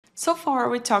So far,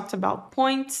 we talked about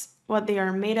points, what they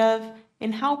are made of,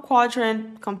 and how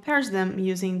Qdrant compares them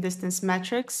using distance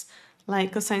metrics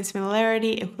like cosine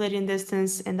similarity, Euclidean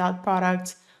distance, and dot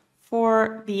product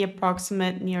for the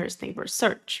approximate nearest neighbor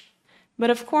search. But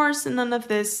of course, none of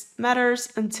this matters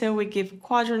until we give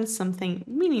Qdrant something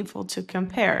meaningful to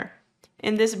compare.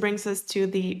 And this brings us to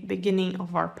the beginning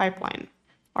of our pipeline.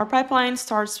 Our pipeline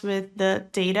starts with the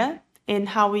data and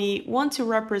how we want to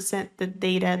represent the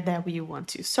data that we want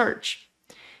to search.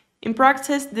 In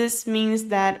practice, this means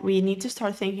that we need to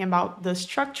start thinking about the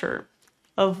structure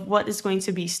of what is going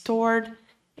to be stored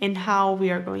and how we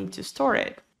are going to store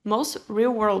it. Most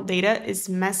real-world data is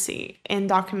messy and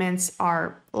documents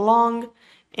are long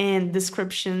and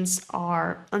descriptions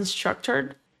are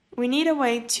unstructured. We need a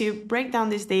way to break down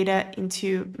this data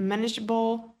into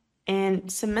manageable and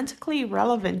semantically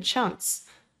relevant chunks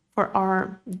for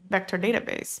our vector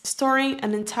database. Storing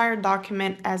an entire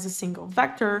document as a single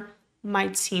vector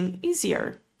might seem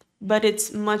easier, but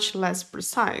it's much less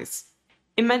precise.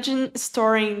 Imagine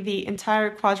storing the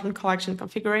entire Qdrant collection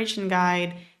configuration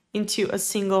guide into a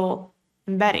single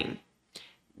embedding.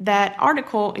 That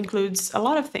article includes a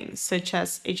lot of things, such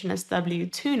as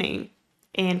HNSW tuning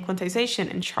and quantization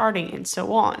and charting and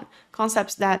so on,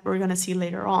 concepts that we're going to see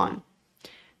later on.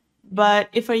 But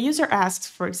if a user asks,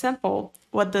 for example,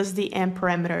 what does the emp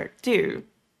parameter do?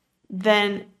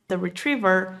 Then the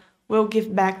retriever will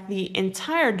give back the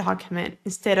entire document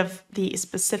instead of the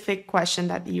specific question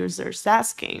that the user is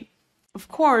asking. Of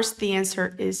course, the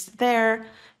answer is there,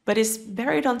 but it's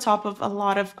buried on top of a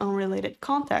lot of unrelated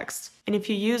context. And if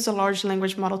you use a large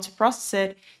language model to process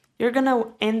it, you're going to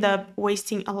end up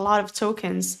wasting a lot of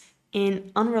tokens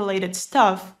in unrelated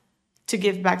stuff to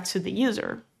give back to the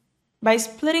user. By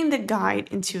splitting the guide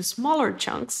into smaller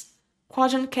chunks,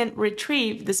 Qdrant can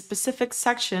retrieve the specific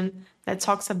section that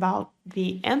talks about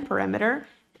the emp parameter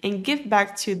and give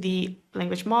back to the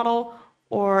language model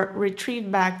or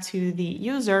retrieve back to the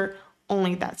user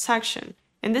only that section.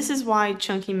 And this is why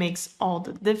chunking makes all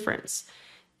the difference.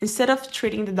 Instead of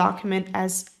treating the document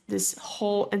as this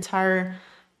whole entire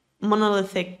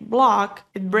monolithic block,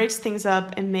 it breaks things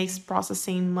up and makes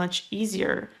processing much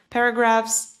easier.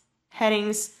 Paragraphs,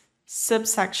 headings,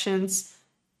 subsections,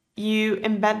 you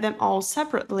embed them all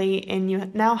separately and you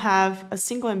now have a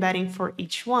single embedding for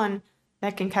each one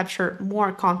that can capture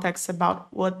more context about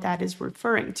what that is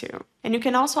referring to. And you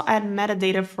can also add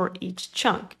metadata for each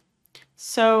chunk.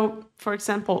 So, for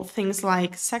example, things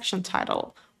like section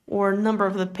title or number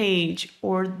of the page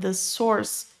or the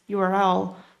source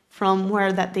URL from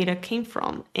where that data came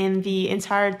from and the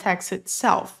entire text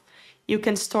itself. You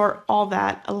can store all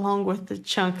that along with the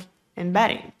chunk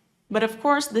embedding. But of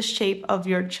course, the shape of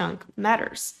your chunk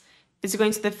matters. It's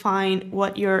going to define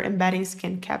what your embeddings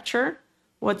can capture,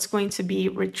 what's going to be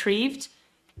retrieved,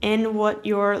 and what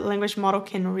your language model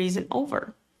can reason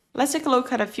over. Let's take a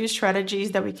look at a few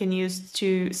strategies that we can use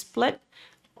to split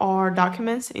our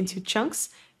documents into chunks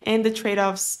and the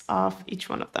trade-offs of each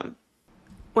one of them.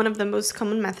 One of the most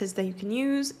common methods that you can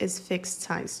use is fixed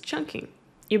size chunking.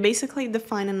 You basically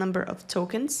define a number of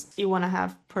tokens you want to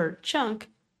have per chunk,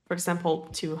 for example,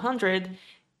 200,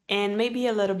 and maybe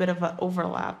a little bit of an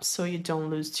overlap so you don't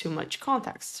lose too much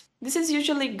context. This is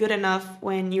usually good enough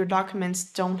when your documents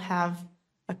don't have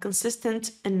a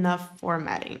consistent enough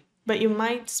formatting, but you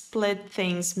might split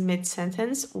things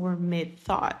mid-sentence or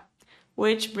mid-thought,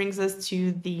 which brings us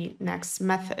to the next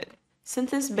method.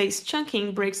 Sentence-based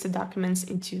chunking breaks the documents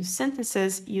into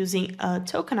sentences using a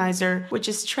tokenizer, which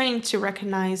is trained to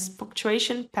recognize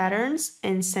punctuation patterns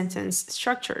and sentence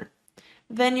structure.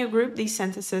 Then you group these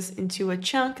sentences into a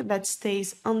chunk that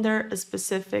stays under a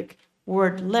specific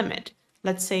word limit,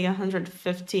 let's say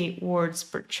 150 words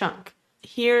per chunk.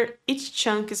 Here, each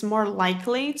chunk is more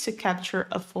likely to capture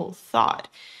a full thought.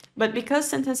 But because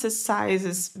sentences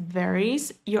sizes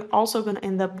varies, you're also going to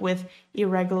end up with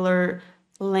irregular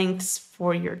lengths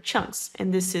for your chunks,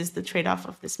 and this is the trade-off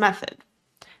of this method.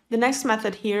 The next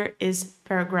method here is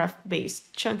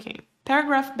paragraph-based chunking.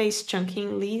 Paragraph-based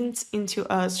chunking leads into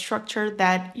a structure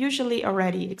that usually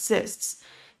already exists,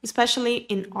 especially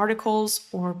in articles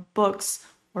or books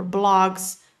or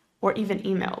blogs or even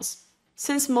emails.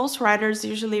 Since most writers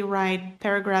usually write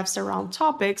paragraphs around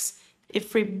topics,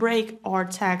 if we break our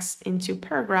text into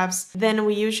paragraphs, then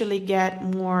we usually get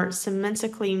more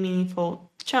semantically meaningful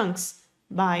chunks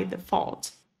by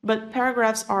default. But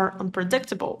paragraphs are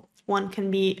unpredictable. One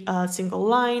can be a single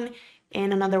line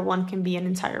and another one can be an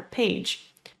entire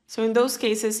page. So in those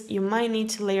cases, you might need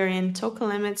to layer in token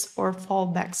limits or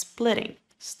fallback splitting.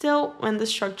 Still, when the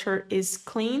structure is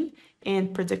clean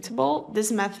and predictable,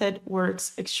 this method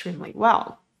works extremely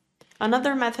well.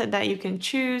 Another method that you can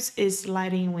choose is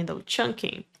sliding window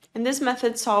chunking. And this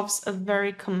method solves a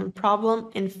very common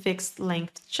problem in fixed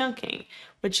length chunking,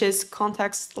 which is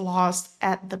context lost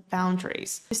at the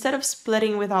boundaries. Instead of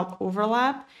splitting without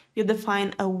overlap, you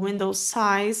define a window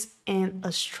size and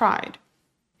a stride.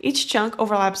 Each chunk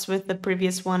overlaps with the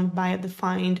previous one by a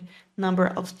defined number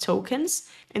of tokens,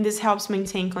 and this helps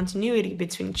maintain continuity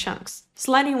between chunks.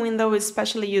 Sliding window is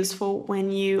especially useful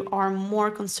when you are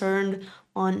more concerned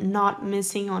on not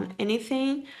missing on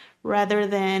anything rather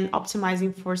than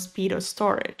optimizing for speed or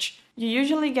storage. You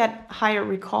usually get higher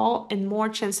recall and more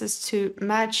chances to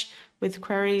match with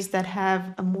queries that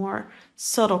have a more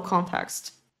subtle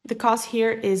context. The cost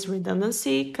here is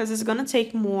redundancy because it's going to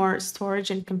take more storage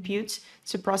and compute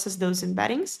to process those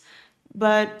embeddings,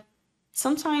 but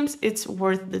sometimes it's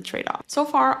worth the trade-off. So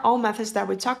far, all methods that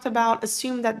we talked about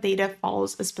assume that data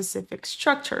follows a specific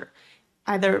structure,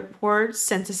 either words,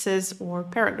 sentences, or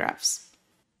paragraphs.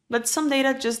 But some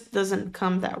data just doesn't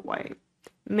come that way.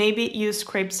 Maybe you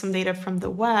scraped some data from the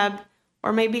web,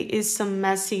 or maybe it's some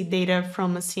messy data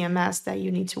from a CMS that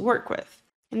you need to work with.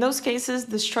 In those cases,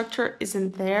 the structure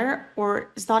isn't there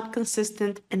or is not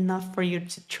consistent enough for you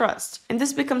to trust. And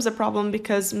this becomes a problem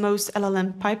because most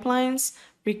LLM pipelines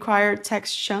require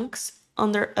text chunks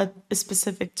under a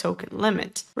specific token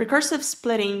limit. Recursive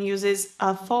splitting uses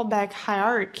a fallback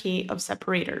hierarchy of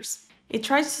separators. It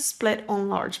tries to split on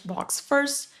large blocks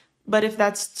first, but if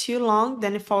that's too long,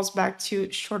 then it falls back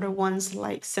to shorter ones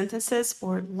like sentences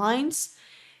or lines.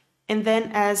 And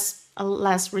then as a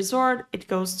last resort, it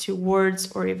goes to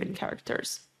words or even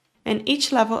characters. And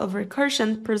each level of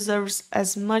recursion preserves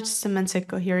as much semantic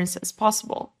coherence as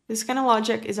possible. This kind of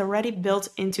logic is already built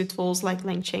into tools like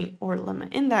LangChain or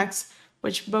Lemma Index,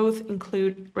 which both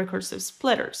include recursive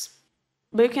splitters.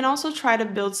 But you can also try to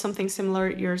build something similar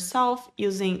yourself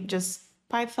using just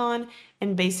Python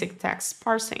and basic text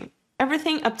parsing.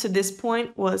 Everything up to this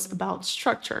point was about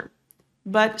structure,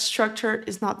 but structure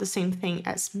is not the same thing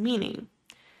as meaning.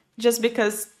 Just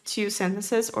because two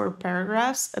sentences or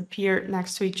paragraphs appear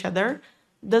next to each other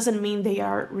doesn't mean they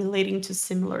are relating to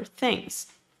similar things.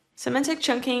 Semantic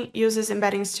chunking uses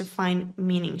embeddings to find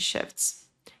meaning shifts.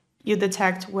 You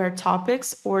detect where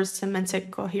topics or semantic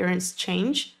coherence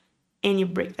change, and you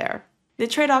break there. The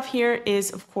trade-off here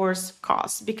is, of course,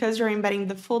 cost, because you're embedding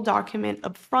the full document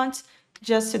up front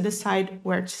just to decide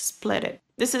where to split it.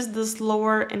 This is the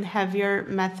slower and heavier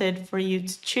method for you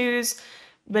to choose,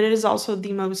 but it is also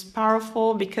the most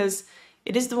powerful because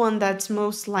it is the one that's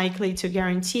most likely to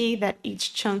guarantee that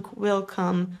each chunk will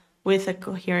come with a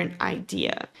coherent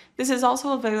idea. This is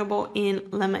also available in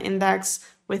Lemma Index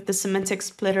with the semantic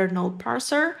splitter node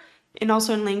parser, and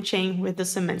also in LangChain with the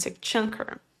semantic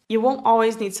chunker. You won't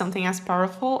always need something as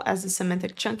powerful as the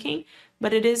semantic chunking,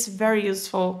 but it is very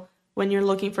useful when you're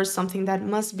looking for something that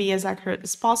must be as accurate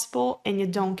as possible and you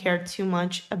don't care too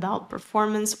much about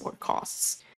performance or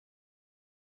costs.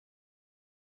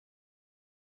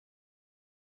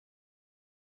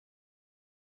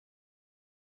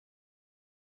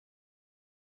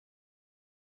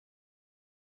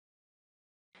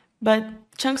 But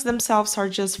chunks themselves are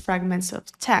just fragments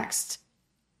of text.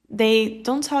 They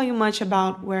don't tell you much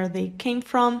about where they came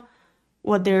from,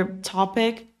 what their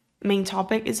main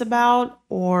topic is about,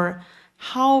 or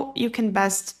how you can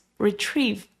best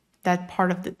retrieve that part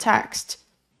of the text.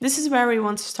 This is where we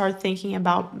want to start thinking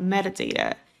about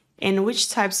metadata and which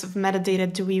types of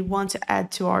metadata do we want to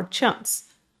add to our chunks.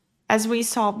 As we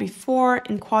saw before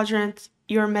in Qdrant,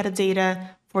 your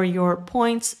metadata for your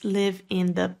points live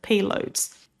in the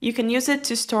payloads. You can use it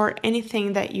to store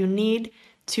anything that you need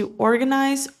to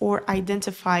organize or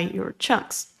identify your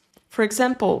chunks. For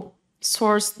example,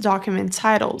 source document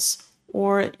titles,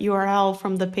 or URL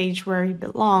from the page where it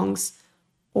belongs,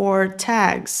 or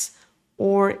tags,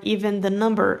 or even the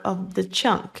number of the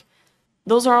chunk.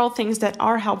 Those are all things that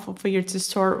are helpful for you to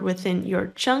store within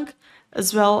your chunk,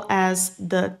 as well as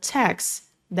the text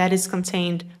that is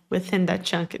contained within that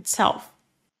chunk itself.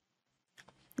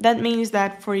 That means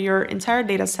that for your entire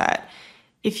data set,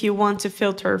 if you want to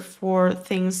filter for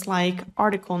things like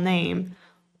article name,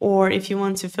 or if you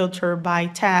want to filter by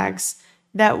tags,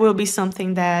 that will be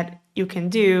something that you can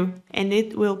do, and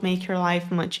it will make your life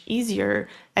much easier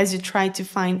as you try to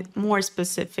find more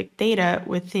specific data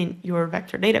within your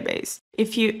vector database.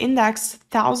 If you index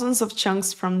thousands of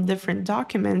chunks from different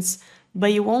documents,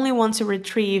 but you only want to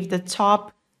retrieve the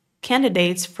top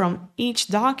candidates from each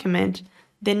document,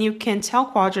 then you can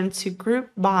tell Qdrant to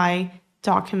group by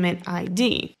document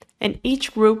ID, and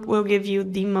each group will give you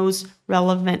the most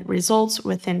relevant results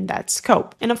within that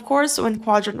scope. And of course, when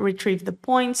Qdrant retrieves the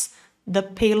points, the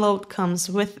payload comes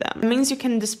with them. It means you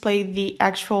can display the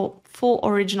actual full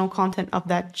original content of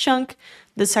that chunk,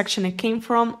 the section it came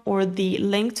from, or the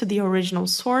link to the original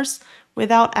source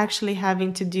without actually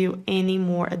having to do any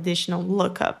more additional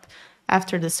lookup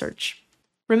after the search.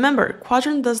 Remember,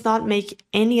 Qdrant does not make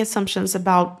any assumptions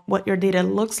about what your data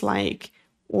looks like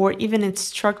or even its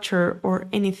structure or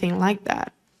anything like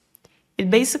that. It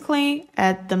basically,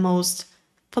 at the most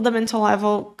fundamental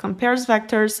level, compares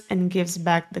vectors and gives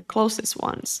back the closest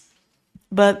ones.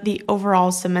 But the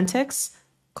overall semantics,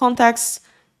 context,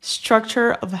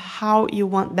 structure of how you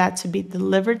want that to be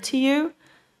delivered to you,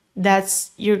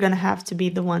 you're going to have to be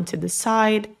the one to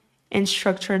decide and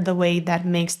structure the way that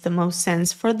makes the most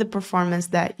sense for the performance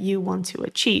that you want to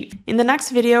achieve. In the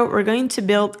next video, we're going to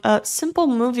build a simple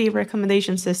movie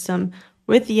recommendation system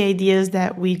with the ideas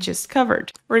that we just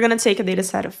covered. We're going to take a data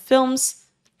set of films,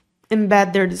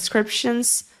 embed their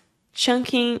descriptions,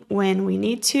 chunking when we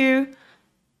need to,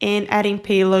 and adding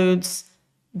payloads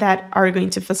that are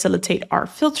going to facilitate our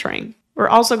filtering. We're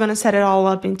also going to set it all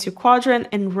up into Qdrant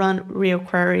and run real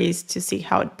queries to see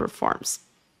how it performs.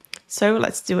 So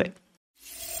let's do it.